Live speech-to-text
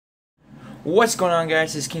What's going on,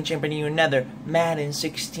 guys? This is King Champ bringing you another Madden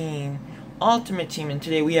 16 Ultimate Team, and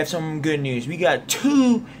today we have some good news. We got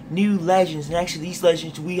two new legends, and actually these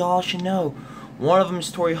legends we all should know. One of them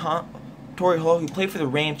is Torrey Hall, who played for the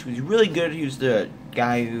Rams, who was really good. He was the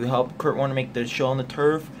guy who helped Kurt Warner make the show on the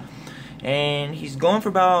turf, and he's going for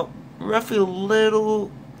about roughly a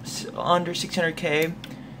little under 600K.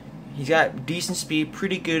 He's got decent speed,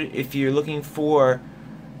 pretty good if you're looking for.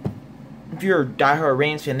 If you're a diehard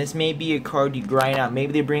Rams fan, this may be a card you grind out.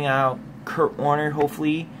 Maybe they bring out Kurt Warner,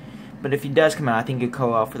 hopefully. But if he does come out, I think he'll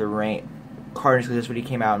go out for the Cardinals, because that's what he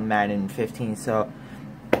came out in Madden 15. So,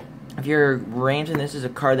 if you're a Rams fan, this is a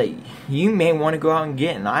card that you may want to go out and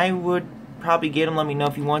get. And I would probably get him. Let me know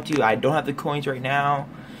if you want to. I don't have the coins right now.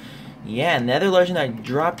 Yeah, and the other legend I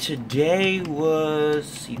dropped today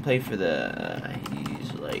was... He played for the...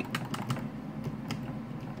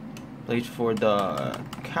 plays for the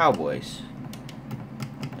Cowboys.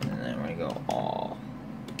 And then we're going to go all.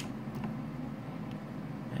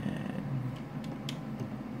 And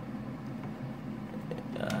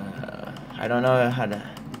I don't know how to...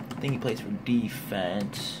 I think he plays for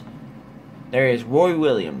defense. There is Roy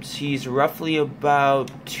Williams. He's roughly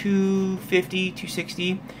about 250,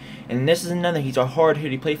 260. And this is another, he's a hard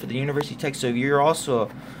hit. He played for the University of Texas. So if you're also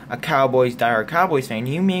a diehard Cowboys fan,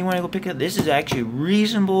 you may want to go pick up. This is actually a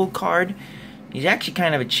reasonable card. He's actually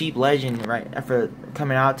kind of a cheap legend right after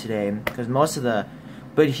coming out today, because most of the,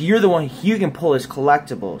 but you're the one, you can pull his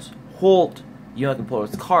collectibles. Holt, you can pull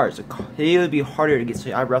his cards. He would be harder to get,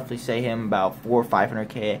 so I'd roughly say him about 400 or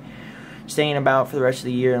 500K, staying about for the rest of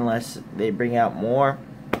the year unless they bring out more.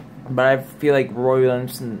 But I feel like Roy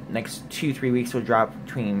Williams in the next 2-3 weeks will drop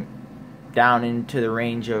down into the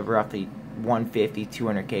range of roughly 150,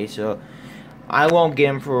 200K. So I won't get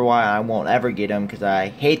him for a while. I won't ever get him because I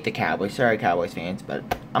hate the Cowboys. Sorry, Cowboys fans, but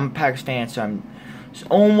I'm a Packers fan, so I'm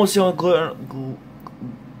almost on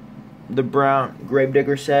the Brown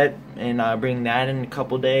Gravedigger set, and I'll bring that in a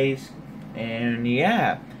couple days. And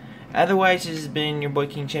yeah. Otherwise, this has been your boy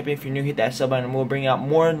King Champion. If you're new, hit that sub button. We'll bring out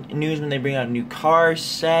more news when they bring out new cars,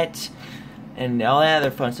 sets, and all that other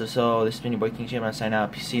fun stuff. So, this has been your boy King Champion. I'll sign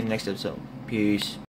out. See you in the next episode. Peace.